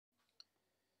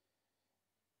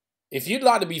If you'd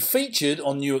like to be featured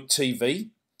on Newark TV,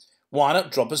 why not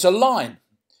drop us a line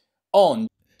on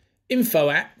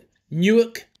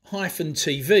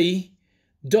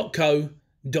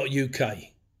info@newark-tv.co.uk.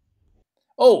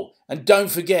 Oh, and don't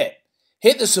forget,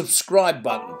 hit the subscribe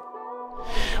button.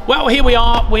 Well, here we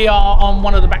are. We are on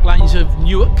one of the back lanes of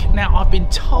Newark. Now, I've been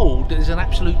told there's an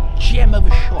absolute gem of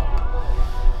a shop.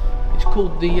 It's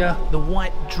called the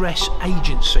White Dress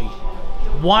Agency.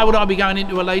 Why would I be going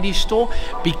into a ladies' store?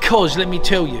 Because, let me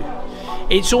tell you,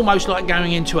 it's almost like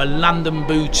going into a London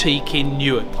boutique in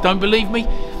Newark. Don't believe me?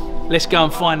 Let's go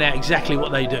and find out exactly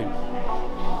what they do.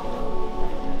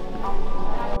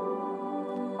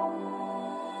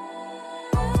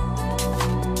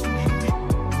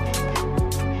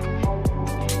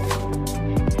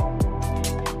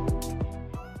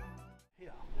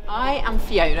 I am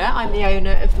Fiona. I'm the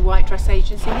owner of the White Dress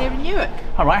Agency here in Newark.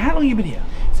 All right, how long have you been here?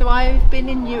 So I've been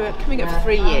in Newark coming up for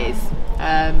 3 years.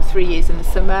 3 years in the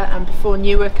summer, and before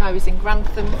Newark I was in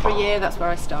Grantham for a year. That's where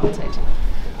I started.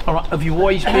 All right, have you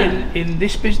always been in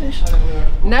this business?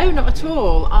 No, not at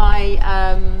all. I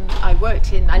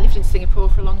lived in Singapore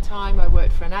for a long time. I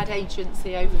worked for an ad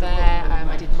agency over there.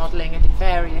 I did modelling, I did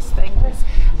various things.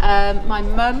 My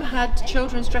mum had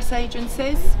children's dress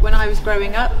agencies when I was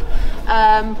growing up,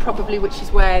 probably which is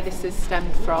where this has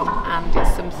stemmed from, and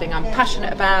it's something I'm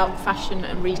passionate about, fashion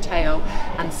and retail,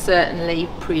 and certainly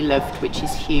pre-loved, which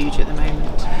is huge at the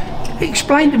moment.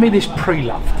 Explain to me this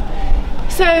pre-loved.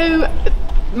 So,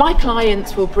 my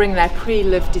clients will bring their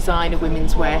pre-loved designer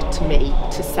women's wear to me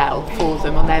to sell for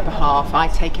them on their behalf. I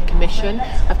take a commission.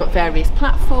 I've got various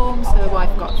platforms, so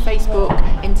I've got Facebook,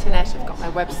 internet, I've got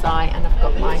my website, and I've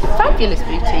got my fabulous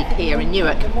boutique here in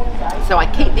Newark. So I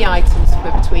keep the items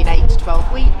for between 8 to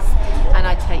 12 weeks, and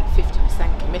I take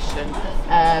 50% commission.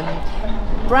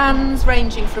 Brands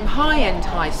ranging from high-end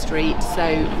high street,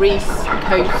 so Reiss,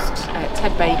 Coast,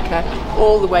 Ted Baker,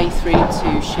 all the way through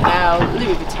to Chanel,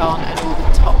 Louis Vuitton, and all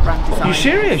the top brand designers. You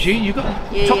serious? You got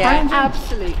top brands? Yeah,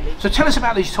 absolutely. So tell us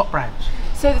about these top brands.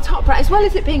 So the top brand, as well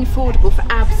as it being affordable for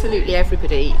absolutely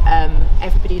everybody,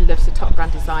 everybody loves the top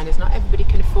brand designers. Not everybody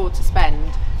can afford to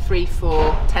spend £3,000,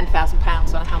 £4,000,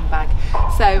 £10,000 on a handbag.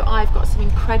 So I've got some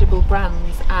incredible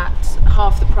brands at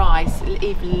half the price,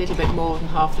 even a little bit more than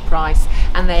half the price,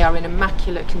 and they are in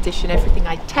immaculate condition. Everything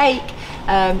I take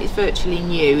is virtually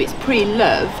new. It's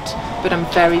pre-loved, but I'm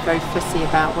very, very fussy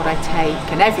about what I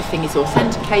take, and everything is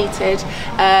authenticated.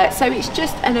 So it's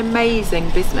just an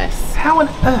amazing business. How on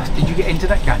earth did you get into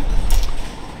that game?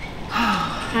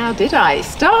 How did I? It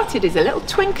started as a little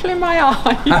twinkle in my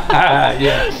eye.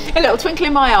 Yeah. A little twinkle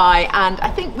in my eye, and I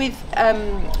think with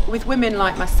women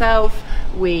like myself,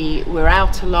 we're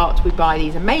out a lot, we buy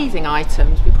these amazing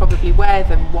items, we probably wear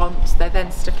them once, they're then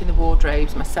stuck in the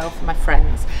wardrobes, myself and my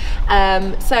friends.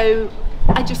 So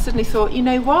I just suddenly thought, you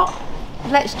know what?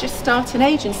 Let's just start an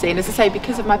agency. And as I say,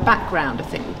 because of my background, I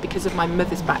think because of my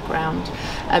mother's background,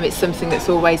 it's something that's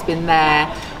always been there,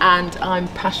 and I'm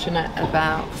passionate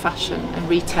about fashion and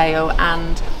retail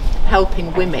and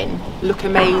helping women look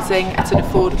amazing at an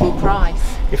affordable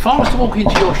price. If I was to walk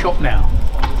into your shop now,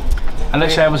 and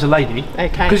let's say I was a lady, okay,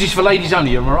 because it's for ladies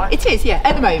only, am I right? It is, yeah,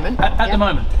 at the moment. At the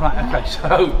moment, right, okay,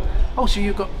 so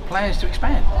you've got plans to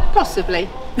expand? Possibly.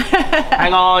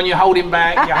 Hang on, you're holding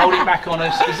back on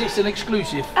us. Is this an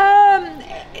exclusive?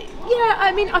 Yeah,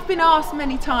 I mean, I've been asked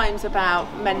many times about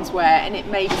menswear, and it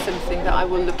may be something that I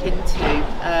will look into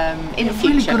in the future.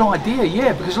 Really good idea,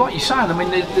 yeah, because like you're saying, I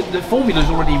mean, the formula's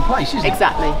already in place, isn't it?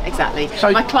 Exactly.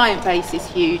 So my client base is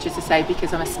huge, as I say,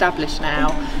 because I'm established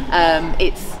now.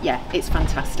 It's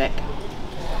fantastic.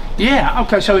 Yeah,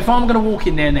 okay, so if I'm going to walk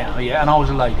in there now, yeah, and I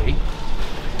was a lady,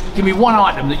 give me one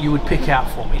item that you would pick out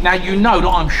for me. Now, you know that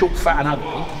I'm short, fat and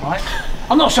ugly, right?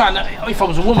 I'm not saying that if I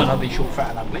was a woman I'd be short,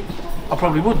 fat and ugly. I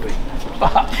probably would be.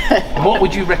 But what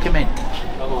would you recommend?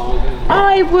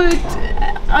 I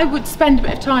would spend a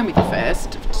bit of time with you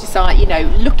first to decide, you know,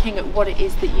 looking at what it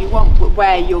is that you want,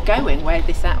 where you're going, where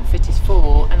this outfit is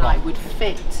for, and I would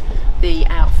fit the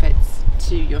outfits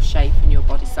to your shape and your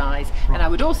body size. Right. And I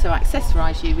would also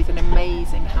accessorise you with an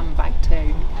amazing handbag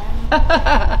too.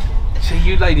 So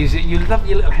you ladies, you love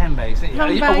your little handbags, don't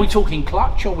you? Are we talking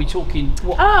clutch, or are we talking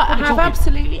what? I have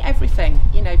absolutely everything.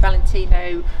 You know,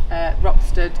 Valentino,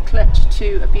 Rockstud, clutch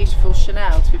to a beautiful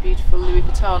Chanel, to a beautiful Louis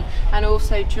Vuitton, and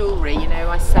also jewellery. You know,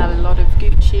 I sell a lot of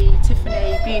Gucci,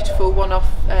 Tiffany, beautiful one-off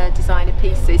designer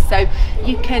pieces. So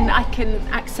I can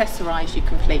accessorise you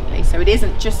completely. So it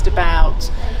isn't just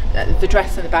about the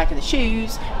dress and the bag and the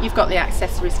shoes. You've got the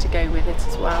accessories to go with it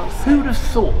as well. So. Who'd have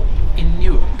thought in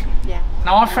Newark? Yeah.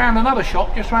 Now I found another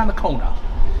shop just around the corner.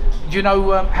 Do you know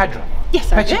Hadra?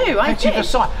 Yes, I do. I Petty did.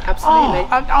 Versailles. Absolutely. Oh,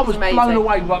 I was Amazing. blown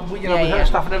away, like, with her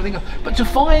stuff and everything else. But to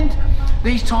find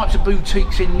these types of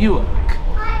boutiques in Newark,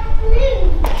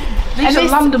 these are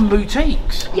London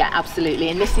boutiques. Yeah, absolutely,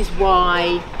 and this is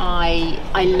why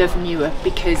I love Newark,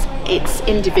 because it's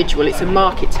individual. It's a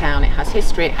market town. It has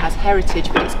history, it has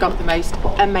heritage, but it's got the most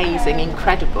amazing,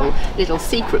 incredible little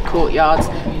secret courtyards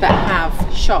that have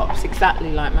shops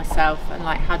exactly like myself and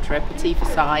like Hadra, Petit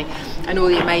Versailles, and all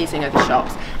the amazing other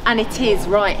shops. And it is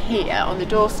right here on the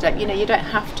doorstep. You know, you don't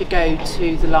have to go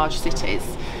to the large cities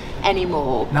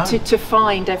anymore to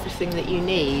find everything that you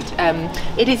need.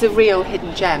 It is a real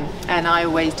hidden gem, and I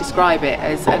always describe it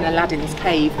as an Aladdin's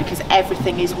cave, because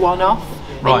everything is one-off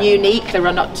and unique. There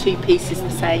are not two pieces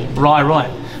the same. Right.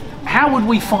 How would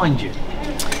we find you?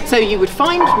 So you would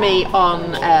find me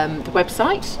on the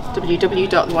website,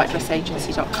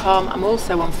 www.thewhitedressagency.com. I'm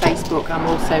also on Facebook, I'm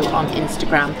also on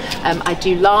Instagram. I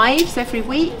do lives every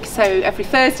week, so every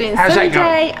Thursday and How's Sunday.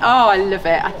 That going? Oh, I love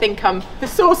it. I think I'm the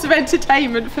source of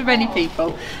entertainment for many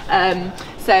people.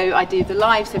 So I do the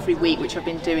lives every week, which I've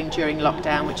been doing during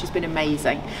lockdown, which has been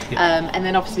amazing. And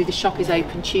then obviously the shop is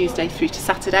open Tuesday through to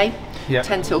Saturday,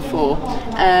 10 till 4.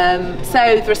 So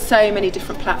there are so many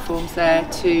different platforms there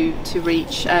to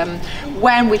reach.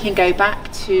 When we can go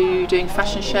back to doing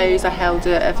fashion shows, I held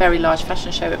a very large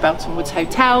fashion show at Belton Woods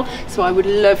Hotel, so I would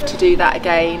love to do that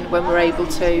again when we're able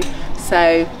to.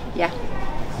 So yeah.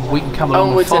 We can come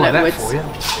along and follow that for you.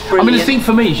 Brilliant. I mean, the thing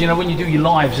for me is, you know, when you do your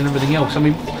lives and everything else, I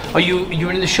mean,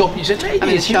 you're in the shop and you said, I'm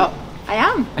in the shop. I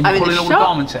am. And you're pulling all the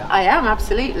garments out? I am,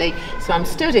 absolutely. So I'm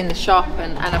stood in the shop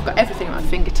and I've got everything at my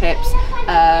fingertips,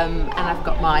 and I've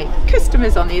got my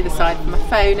customers on the other side of my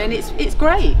phone, and it's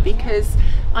great because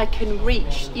I can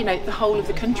reach, you know, the whole of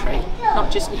the country.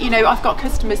 Not just, you know, I've got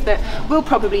customers that will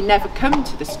probably never come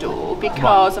to the store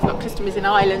because I've got customers in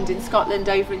Ireland, in Scotland,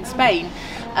 over in Spain,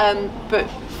 but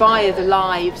via the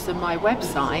lives and my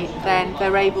website, then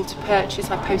they're able to purchase.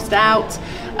 I post out.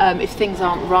 If things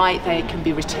aren't right, they can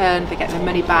be returned. They get their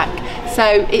money back.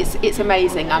 So it's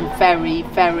amazing. I'm very,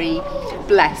 very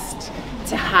blessed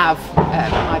to have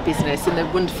my business and the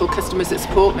wonderful customers that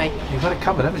support me. You've got it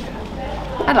covered, haven't you?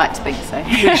 I'd like to think so.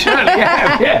 You certainly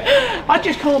have, yeah. I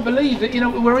just can't believe that, you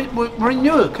know, we're in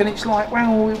Newark and it's like,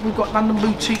 well, we've got London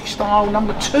boutique style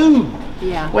 #2.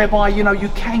 Yeah. Whereby, you know, you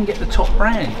can get the top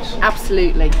brands.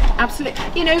 Absolutely.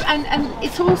 You know, and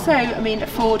it's also, I mean,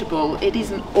 affordable. It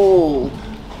isn't all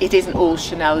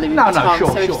Chanel, Louis Vuitton. Sure,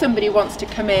 so if somebody wants to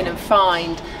come in and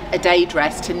find a day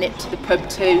dress to nip to the pub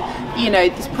to, you know,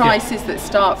 there's prices that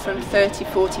start from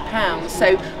 £30–40.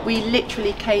 So we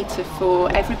literally cater for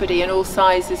everybody and all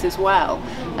sizes as well.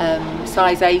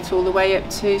 Size 8 all the way up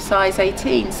to size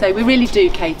 18. So we really do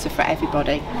cater for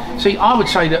everybody. See, I would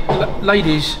say that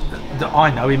ladies that I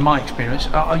know, in my experience,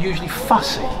 are usually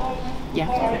fussy. Yeah.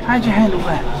 How do you handle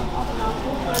that?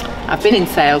 I've been in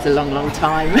sales a long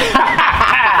time.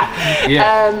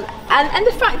 Yeah. And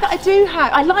the fact that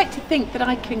I like to think that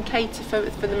I can cater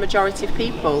for the majority of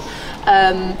people.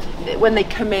 When they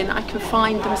come in, I can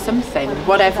find them something,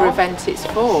 whatever event it's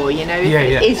for, you know.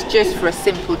 If it is just for a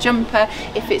simple jumper,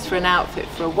 if it's for an outfit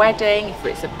for a wedding, if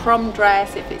it's a prom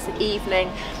dress, if it's an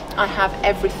evening, I have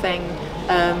everything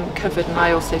covered, and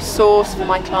I also source for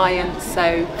my clients.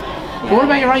 So. Well, what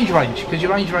about your age range? Because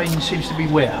your age range seems to be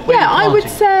where I would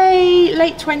say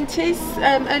late 20s,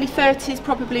 early 30s,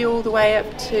 probably all the way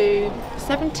up to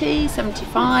 70,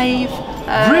 75.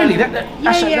 Really?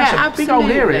 That's a big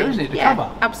old area, isn't it, to cover?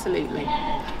 Absolutely.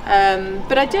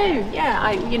 But I do,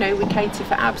 you know, we cater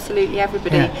for absolutely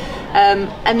everybody.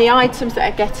 And the items that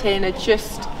I get in are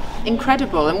just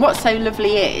incredible. And what's so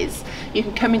lovely is you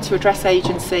can come into a dress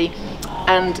agency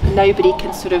and nobody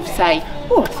can sort of say,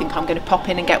 oh, I think I'm going to pop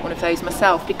in and get one of those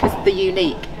myself, because they're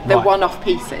unique, they're one-off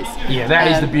pieces. Yeah,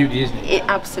 that is the beauty, isn't it? It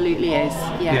absolutely is,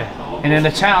 yeah. And in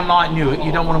a town like Newark,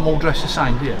 you don't want them all dressed the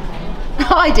same, do you?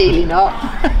 Ideally not.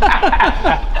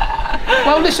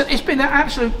 Well, listen, it's been an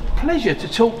absolute pleasure to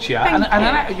talk to you.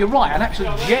 You're right, an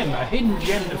absolute gem, a hidden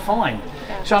gem to find.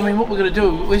 Yeah. So, I mean, what we're going to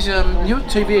do is Newark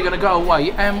TV are going to go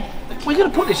away and we're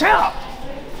going to put this out.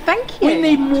 Thank you. We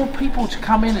need more people to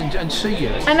come in and see you.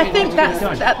 And I think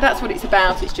that's what it's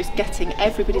about. It's just getting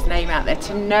everybody's name out there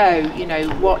to know, you know,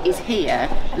 what is here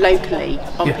locally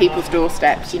on people's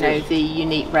doorsteps. You know, the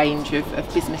unique range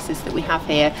of businesses that we have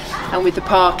here, and with the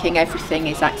parking, everything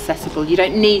is accessible. You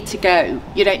don't need to go.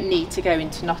 You don't need to go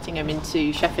into Nottingham,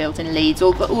 into Sheffield and Leeds.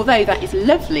 Although that is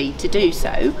lovely to do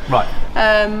so. Right.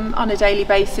 On a daily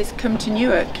basis, come to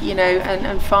Newark, you know,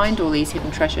 and find all these hidden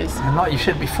treasures. And like you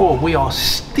said before, we are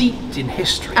steeped in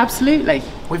history. Absolutely.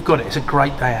 We've got it. It's a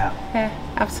great day out. Yeah,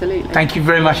 absolutely. Thank you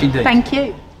very much indeed. Thank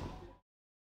you.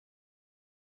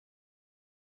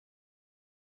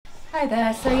 Hi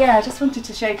there, so yeah, I just wanted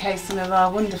to showcase some of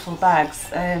our wonderful bags.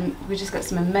 We've just got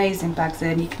some amazing bags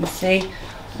in, you can see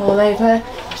all over.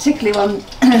 Particularly one,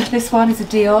 this one is a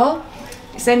Dior.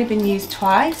 It's only been used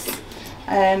twice.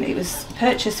 It was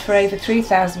purchased for over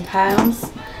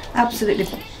 £3,000.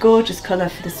 Absolutely gorgeous colour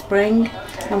for the spring,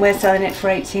 and we're selling it for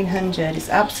 1800. It's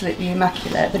absolutely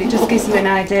immaculate, but it just gives you an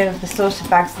idea of the sort of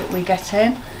bags that we get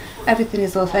in. Everything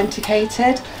is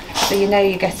authenticated, so you know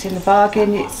you're getting the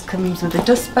bargain. It comes with a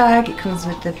dust bag, it comes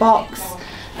with the box.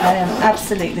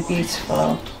 Absolutely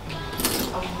beautiful.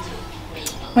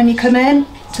 When you come in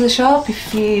to the shop,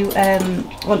 if you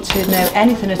want to know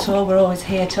anything at all, we're always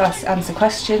here to answer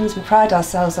questions. We pride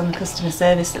ourselves on the customer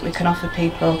service that we can offer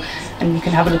people, and you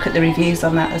can have a look at the reviews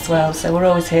on that as well, so we're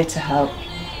always here to help.